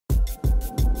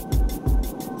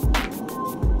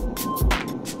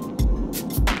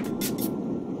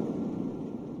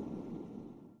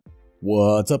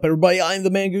What's up everybody, I'm the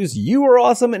Mangoose, you are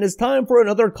awesome, and it's time for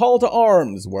another Call to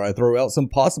Arms, where I throw out some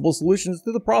possible solutions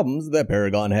to the problems that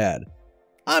Paragon had.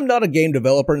 I'm not a game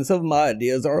developer and some of my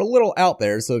ideas are a little out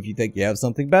there, so if you think you have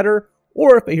something better,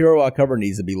 or if a hero I cover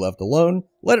needs to be left alone,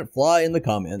 let it fly in the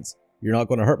comments. You're not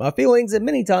going to hurt my feelings, and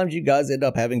many times you guys end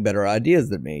up having better ideas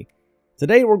than me.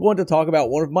 Today we're going to talk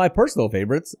about one of my personal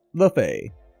favorites, the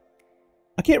Fae.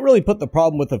 I can't really put the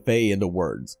problem with the Fae into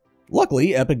words.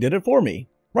 Luckily, Epic did it for me.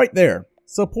 Right there,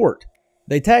 support.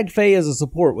 They tagged Fae as a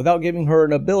support without giving her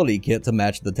an ability kit to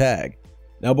match the tag.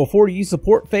 Now before you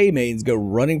support Fae mains go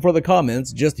running for the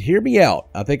comments, just hear me out.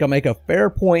 I think I make a fair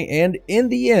point, and in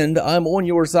the end, I'm on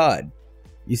your side.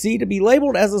 You see, to be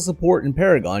labeled as a support in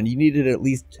Paragon, you needed at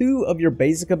least 2 of your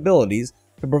basic abilities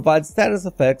to provide status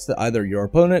effects to either your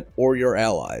opponent or your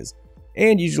allies,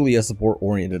 and usually a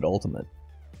support-oriented ultimate.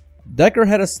 Decker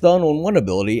had a stun on one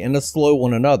ability and a slow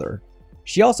on another.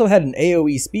 She also had an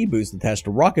AoE speed boost attached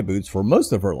to rocket boots for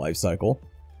most of her life cycle.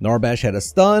 Narbash had a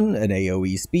stun, an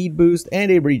AoE speed boost,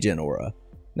 and a regen aura.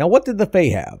 Now what did the Fae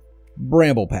have?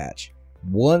 Bramble Patch.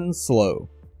 1 slow.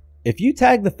 If you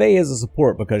tag the Fae as a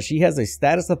support because she has a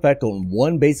status effect on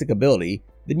one basic ability,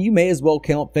 then you may as well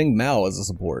count Feng Mao as a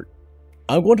support.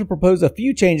 I'm going to propose a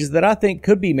few changes that I think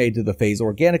could be made to the Fae's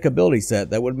organic ability set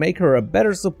that would make her a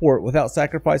better support without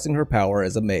sacrificing her power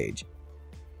as a mage.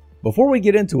 Before we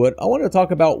get into it, I want to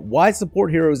talk about why support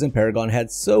heroes in Paragon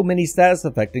had so many status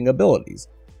affecting abilities.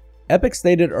 Epic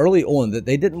stated early on that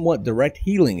they didn't want direct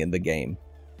healing in the game.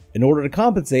 In order to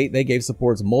compensate, they gave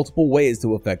supports multiple ways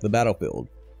to affect the battlefield.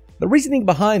 The reasoning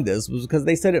behind this was because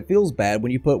they said it feels bad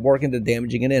when you put work into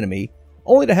damaging an enemy,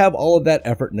 only to have all of that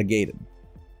effort negated.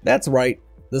 That's right,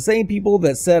 the same people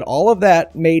that said all of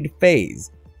that made Phase,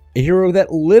 a hero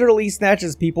that literally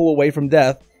snatches people away from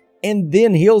death and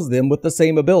then heals them with the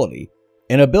same ability.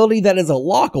 An ability that is a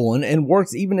lock-on and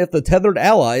works even if the tethered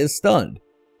ally is stunned.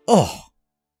 Ugh.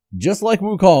 Just like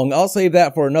Wukong, I'll save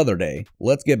that for another day.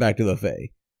 Let's get back to the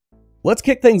Fae. Let's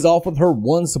kick things off with her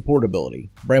one support ability,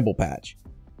 Bramble Patch.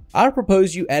 I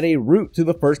propose you add a root to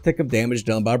the first tick of damage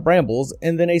done by brambles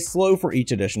and then a slow for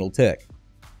each additional tick.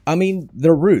 I mean,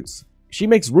 they're roots. She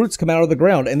makes roots come out of the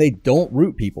ground and they don't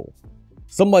root people.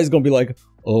 Somebody's gonna be like,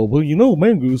 oh, well, you know,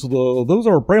 Mangoose, those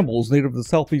are brambles native to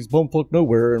southeast bumfuck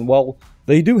nowhere, and while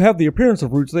they do have the appearance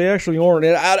of roots, they actually aren't.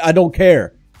 And I don't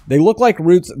care. They look like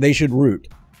roots, they should root.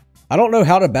 I don't know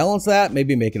how to balance that,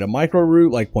 maybe make it a micro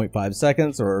root like 0.5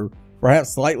 seconds, or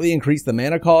perhaps slightly increase the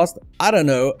mana cost. I don't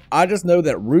know, I just know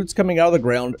that roots coming out of the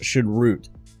ground should root.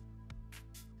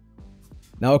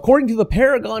 Now according to the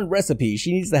Paragon recipe,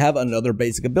 she needs to have another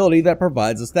basic ability that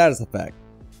provides a status effect.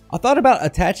 I thought about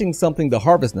attaching something to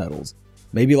Harvest Nettles,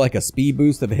 maybe like a speed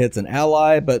boost if it hits an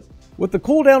ally, but with the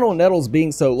cooldown on Nettles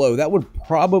being so low, that would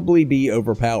probably be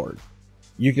overpowered.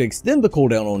 You could extend the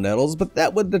cooldown on Nettles, but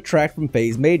that would detract from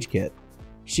Fae's Mage Kit.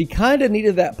 She kinda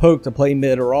needed that poke to play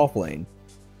mid or off lane.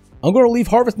 I'm gonna leave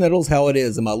Harvest Nettles how it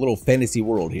is in my little fantasy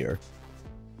world here.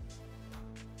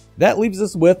 That leaves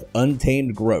us with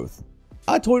Untamed Growth.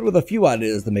 I toyed with a few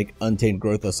ideas to make Untamed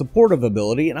Growth a supportive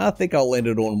ability, and I think I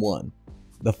landed on one.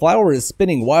 The flower is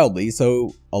spinning wildly,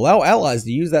 so allow allies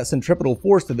to use that centripetal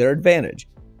force to their advantage.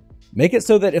 Make it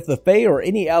so that if the Fae or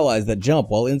any allies that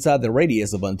jump while inside the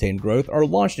radius of Untamed Growth are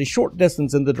launched a short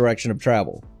distance in the direction of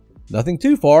travel. Nothing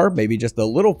too far, maybe just a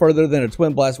little further than a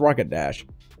Twin Blast rocket dash.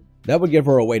 That would give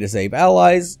her a way to save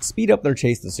allies, speed up their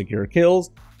chase to secure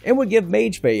kills, and would give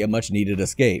Mage Fae a much needed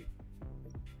escape.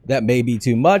 That may be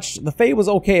too much. The Fae was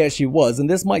okay as she was, and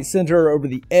this might send her over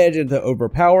the edge into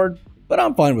overpowered, but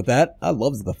I'm fine with that. I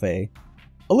loves the Fae.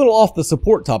 A little off the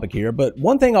support topic here, but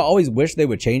one thing I always wish they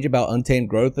would change about Untamed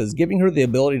Growth is giving her the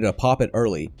ability to pop it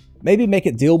early. Maybe make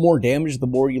it deal more damage the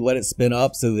more you let it spin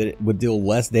up so that it would deal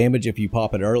less damage if you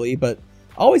pop it early, but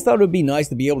I always thought it would be nice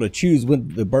to be able to choose when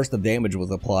the burst of damage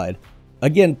was applied.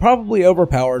 Again, probably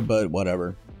overpowered, but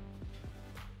whatever.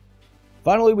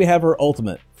 Finally, we have her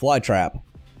ultimate, Flytrap.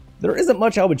 There isn't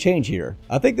much I would change here.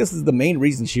 I think this is the main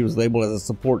reason she was labeled as a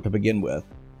support to begin with.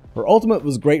 Her ultimate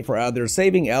was great for either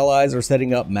saving allies or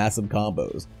setting up massive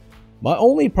combos. My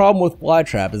only problem with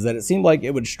Flytrap is that it seemed like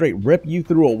it would straight rip you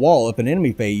through a wall if an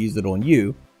enemy Fae used it on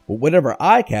you, but whenever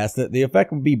I cast it, the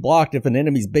effect would be blocked if an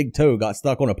enemy's big toe got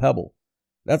stuck on a pebble.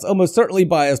 That's almost certainly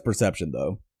biased perception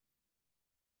though.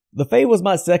 The Fae was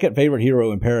my second favorite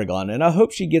hero in Paragon, and I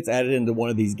hope she gets added into one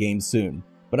of these games soon,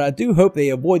 but I do hope they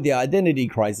avoid the identity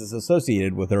crisis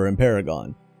associated with her in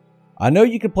Paragon. I know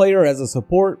you could play her as a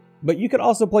support, but you could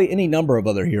also play any number of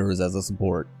other heroes as a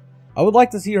support. I would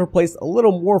like to see her placed a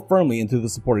little more firmly into the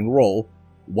supporting role,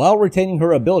 while retaining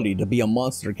her ability to be a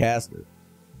monster caster.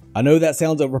 I know that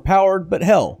sounds overpowered, but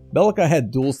hell, Belica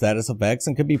had dual status effects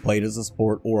and could be played as a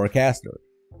support or a caster.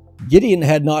 Gideon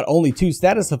had not only 2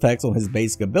 status effects on his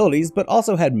basic abilities, but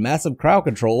also had massive crowd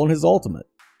control on his ultimate.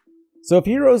 So if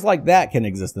heroes like that can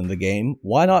exist in the game,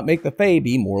 why not make the Fae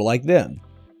be more like them?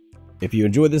 If you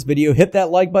enjoyed this video, hit that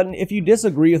like button. If you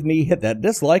disagree with me, hit that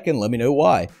dislike and let me know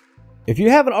why. If you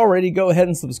haven't already, go ahead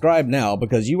and subscribe now,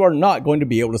 because you are not going to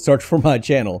be able to search for my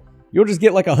channel. You'll just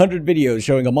get like 100 videos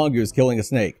showing a mongoose killing a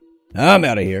snake. I'm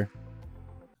out of here.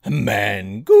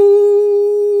 Mangoose!